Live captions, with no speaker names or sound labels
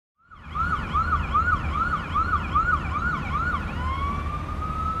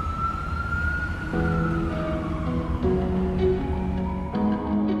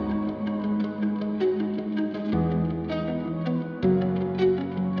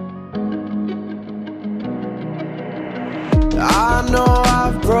I know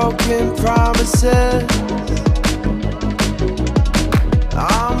I've broken promises.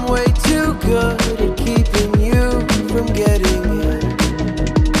 I'm way too good at keeping you from getting in.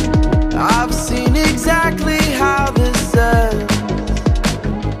 I've seen exactly how this ends.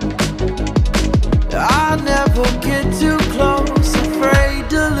 I never get too close, afraid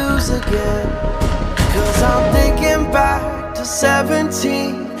to lose again. 'Cause I'm thinking back to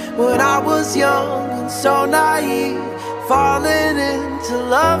 17, when I was young and so naive, falling into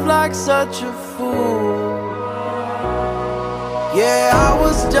love like such a fool. Yeah, I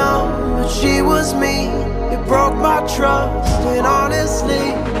was dumb, but she was me. It broke my trust, and honestly,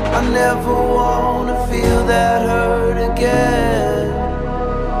 I never wanna feel that hurt again.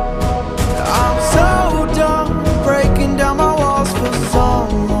 I'm so done breaking down my walls for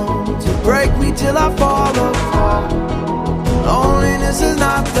someone to break me till I fall apart. Loneliness is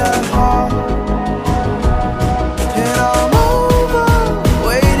not that hard, and I'm over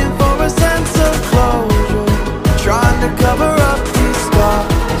waiting for a sense of closure, trying to cover up these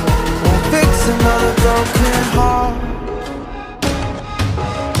scars, won't fix another broken heart.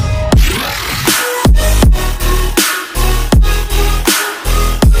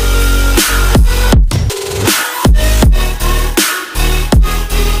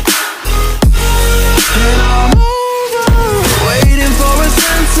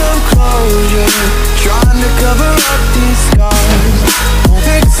 Trying to cover up these scars, won't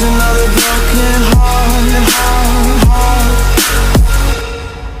fix another broken heart, heart.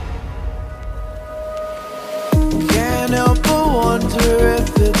 Can't help but wonder if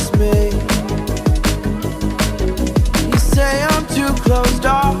it's me. You say I'm too closed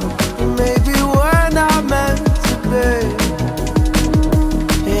off, but maybe we're not meant to be.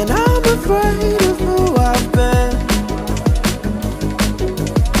 And I'm afraid of who I've been.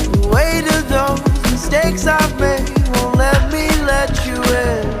 The weight of those mistakes I've made won't let me let you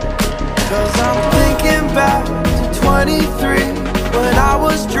in. 'Cause I'm thinking back to 23, when I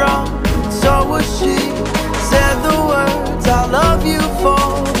was drunk and so was she. Said the words I love you for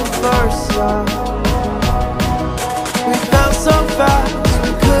the first time. We felt so fast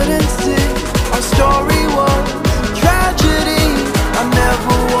we couldn't see. Our story was a tragedy. I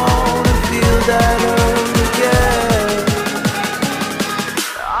never wanna feel that hurt again.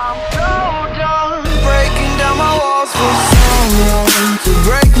 I'm so done breaking down my walls for someone to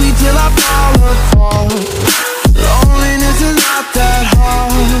break me till I fall apart. Loneliness is not that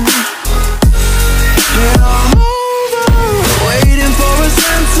hard, and I'm over waiting for a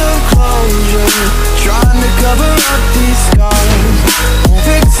sense of closure, trying to cover up these scars, won't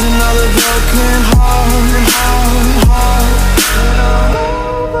fix another broken heart, heart. And I'm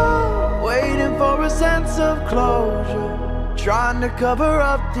over waiting for a sense of closure, trying to cover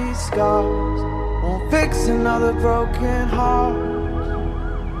up these scars, won't fix another broken heart.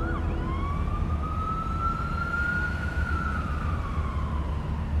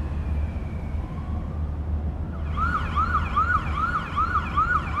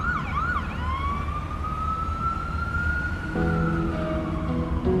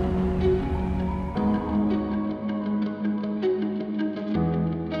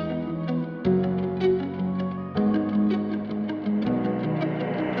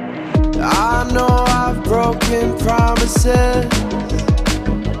 I know I've broken promises.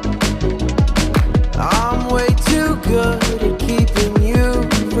 I'm way too good at keeping you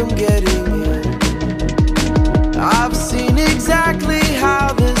from getting in. I've seen exactly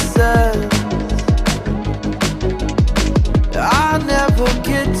how this ends. I never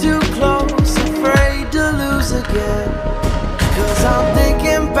get too close, afraid to lose again. 'Cause I'm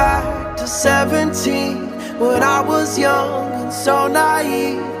thinking back to 17, when I was young and so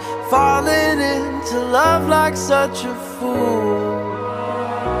naive, falling into love like such a fool.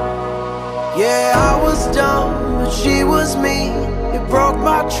 Yeah, I was dumb, but she was me. It broke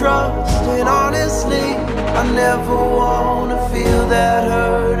my trust, and honestly, I never wanna feel that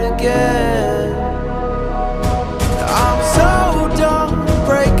hurt again. I'm so done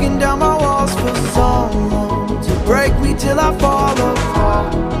breaking down my walls for someone to break me till I fall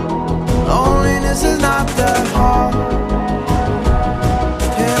apart. Loneliness is not that hard,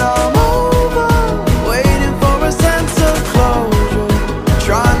 and I'm over waiting for a sense of closure,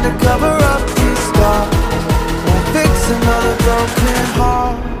 trying to cover up these scars, won't fix another broken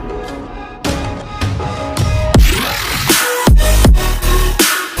heart.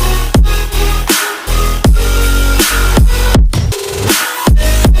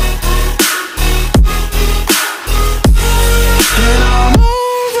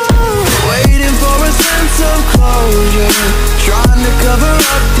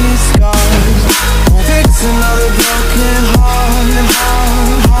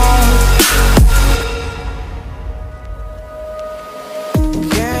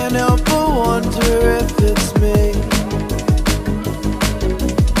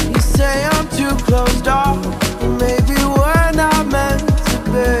 two closed off, maybe we're not meant to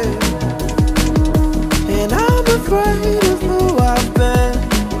be. And I'm afraid of who I've been.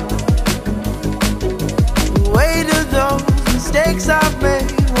 The weight of those mistakes I've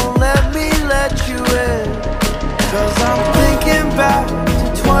made won't let me let you in. 'Cause I'm thinking back to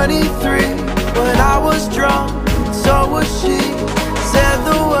 23, when I was drunk, and so was she. Said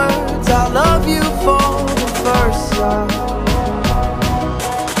the words I love you for the first time.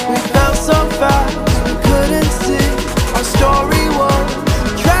 We felt so fast, we couldn't see. Our story was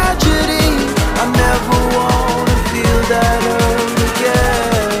a tragedy. I never wanna feel that hurt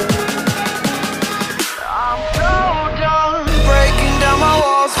again. I'm so done breaking down my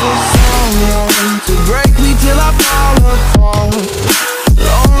walls for someone to break me till I fall apart.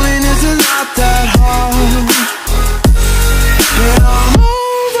 Loneliness is not that hard. Yeah, I'm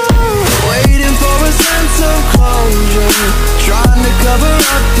over waiting for a sense of closure, trying to cover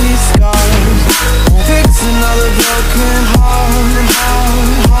up these scars, fix another broken heart.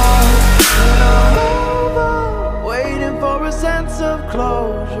 Yeah, I'm over waiting for a sense of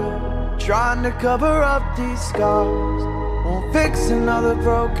closure, trying to cover up these scars, won't fix another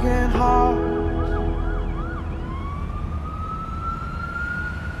broken heart.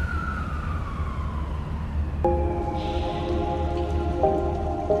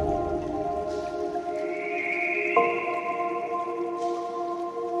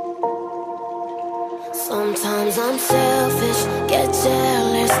 Sometimes I'm selfish, get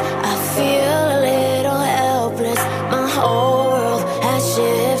jealous, I feel a little helpless. My whole world has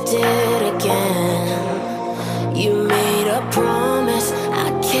shifted again. You made a promise, I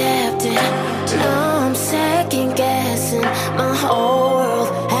kept it. Now I'm second guessing. My whole world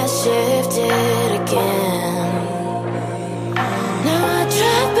has shifted again. Now I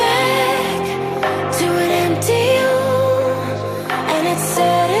drive back to an empty home, and it's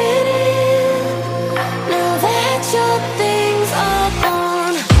setting in. Now that your things are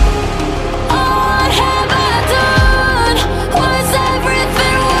gone, oh,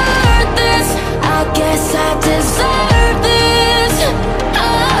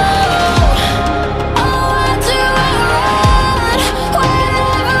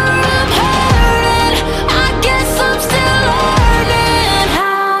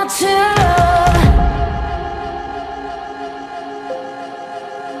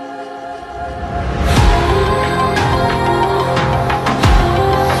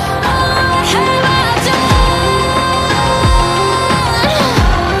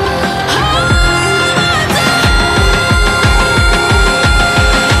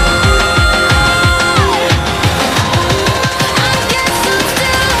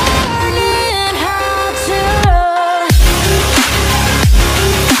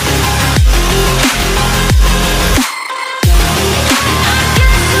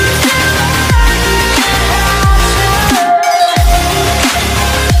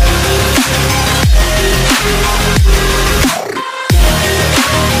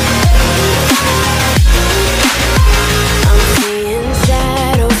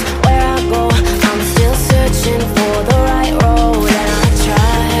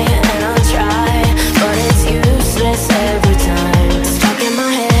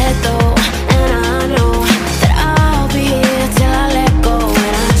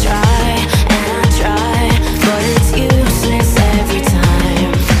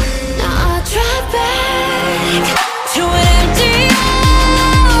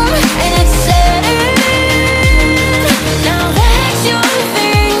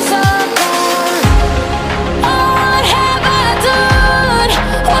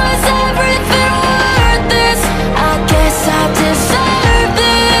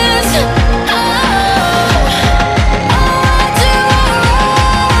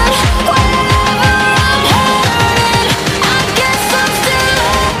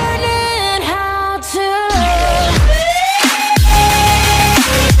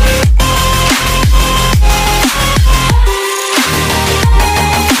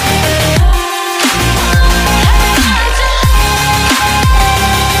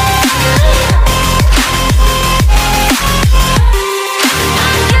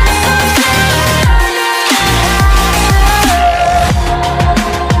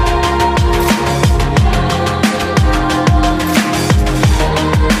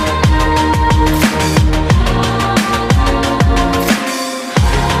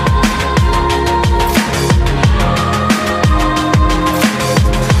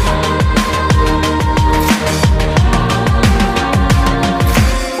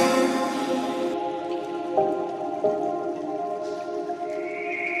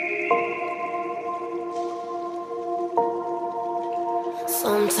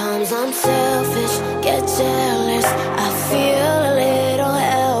 Sometimes I'm selfish, get jealous. I feel a little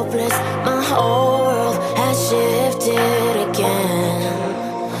helpless. My whole world has shifted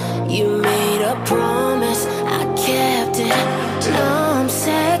again. You made a promise, I kept it. Now I'm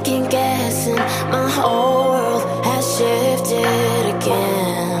second guessing. My whole world has shifted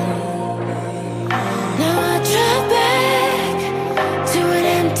again. Now I drive back to an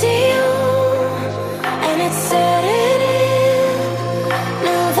empty home, and it's setting in.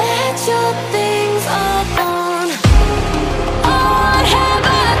 Now that your things are gone, what have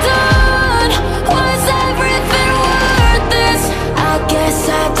I done? Was everything worth this? I guess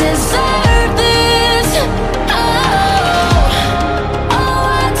I deserve this.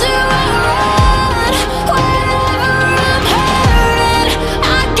 Why do I run whenever I'm hurting?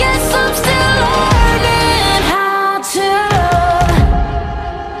 I guess I'm still learning how to love.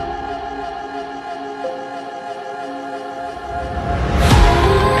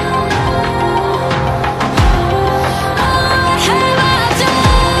 What have I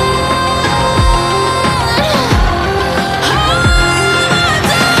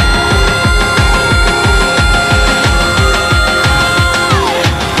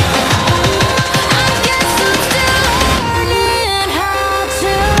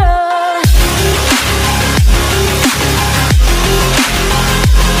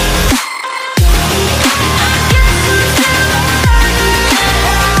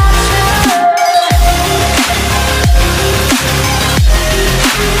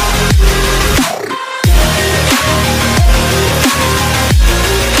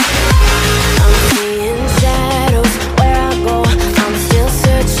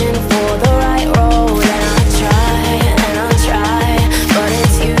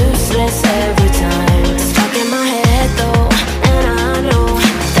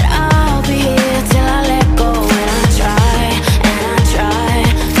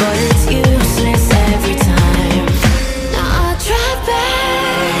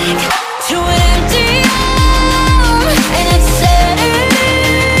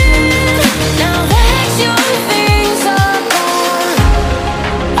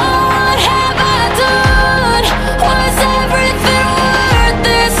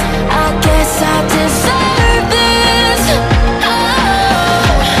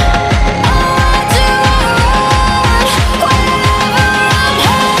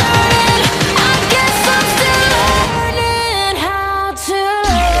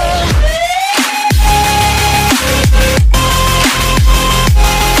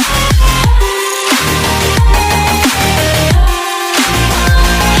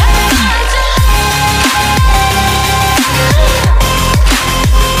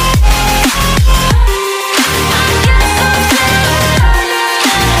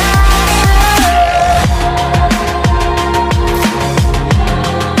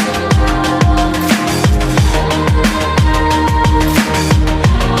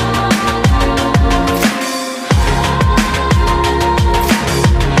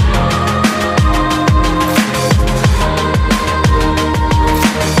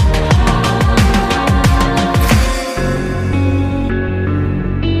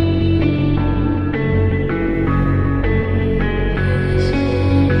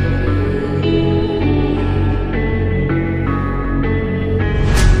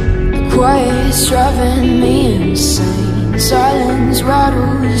Quiet's driving me insane. Silence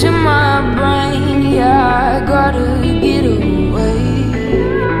rattles in my brain. Yeah, I gotta get away.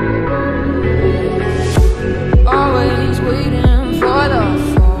 Always waiting for the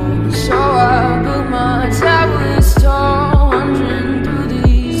fall, so I built my towers tall, wandering through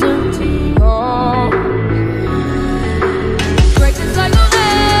these empty halls. Break the cycle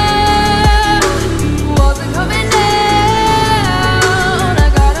now, walls are coming down. I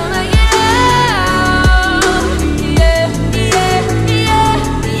gotta make it out. Yeah, yeah, yeah,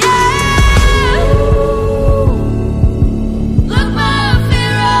 yeah. Look my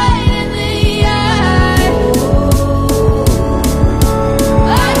fear right in the eye.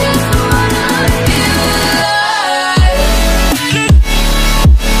 I just wanna feel alive.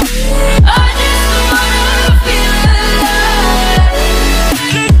 I just wanna feel alive.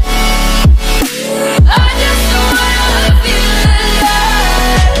 I just wanna feel alive.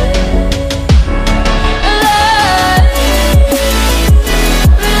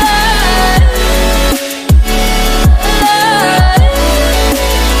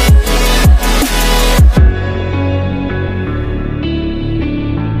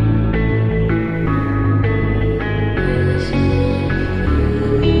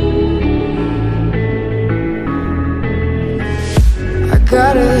 I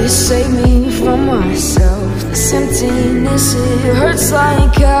gotta save me from myself. This this emptiness, it hurts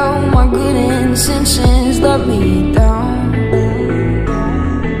like hell. My good intentions let me down.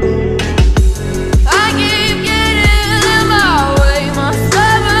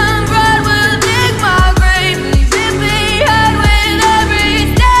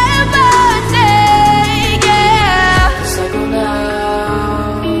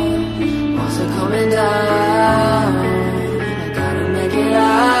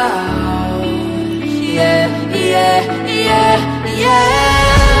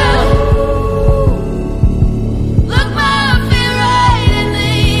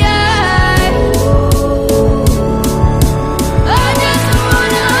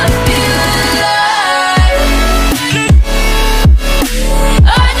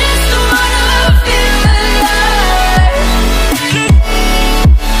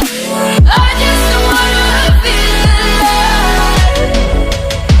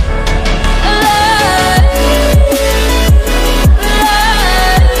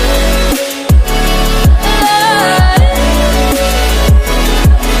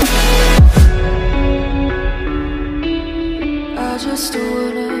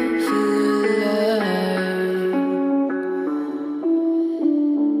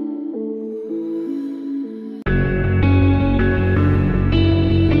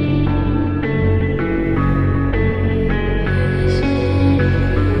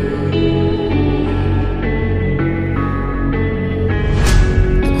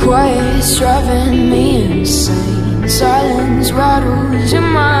 Quiet's driving me insane. Silence rattles in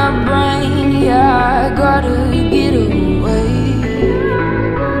my brain. Yeah, I gotta get away.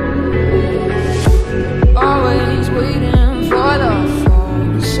 Always waiting for the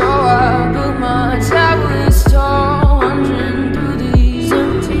phone, so I built my towers tall, wandering through these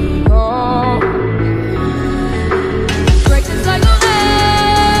empty halls. Break the cycle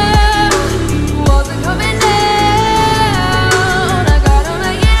now, walls are coming down.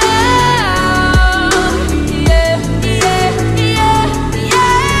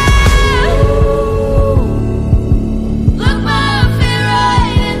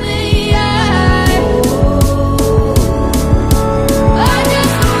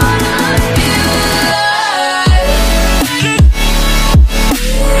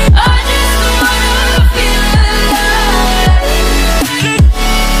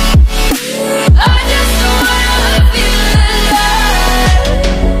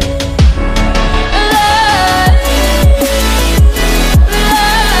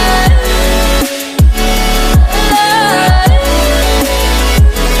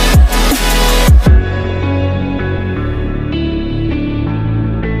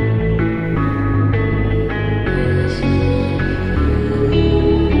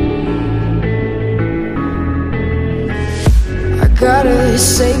 Gotta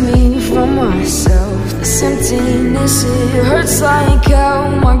save me from myself. This emptiness, it hurts like hell.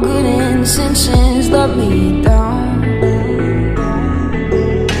 My good intentions let me down.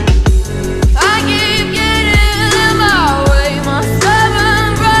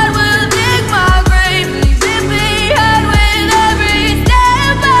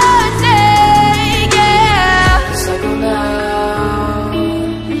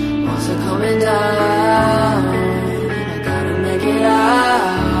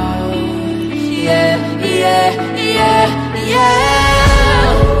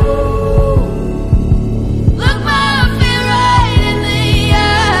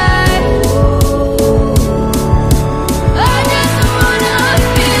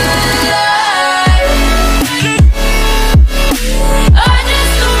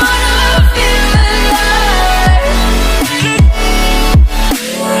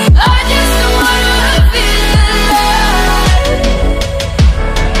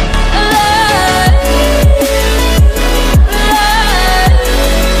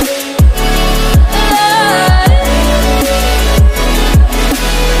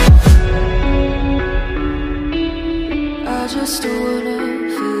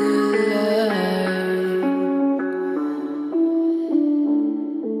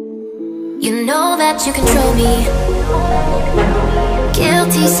 You know that you control me.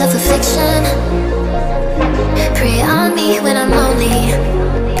 Guilty self-affliction. Prey on me when I'm lonely,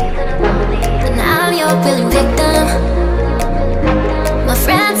 and I'm your willing victim. My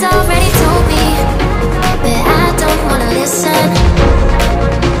friends already told me that I don't wanna listen,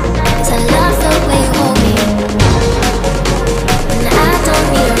 'cause I love the way you hold me, and I don't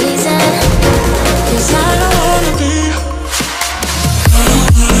need a reason, 'cause I don't wanna be.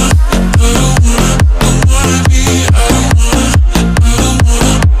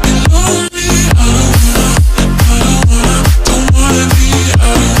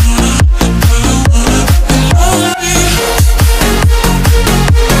 Oh,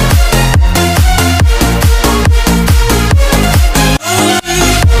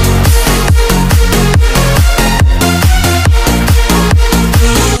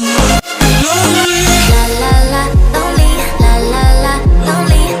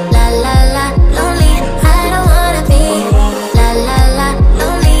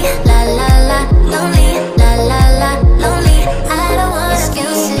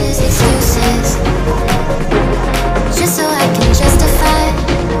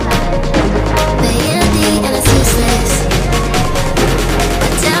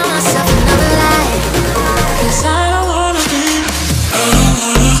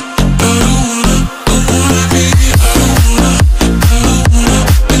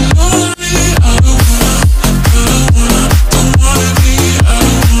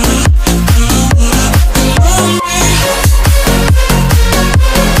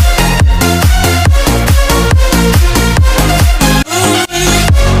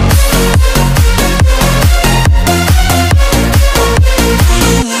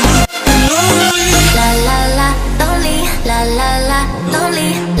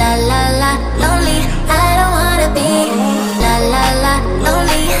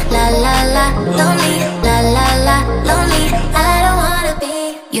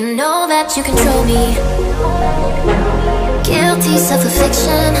 let you control me. Guilty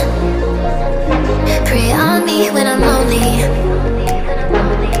self-affliction. Prey on me when I'm lonely,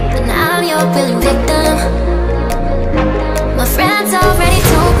 and I'm your willing victim. My friends already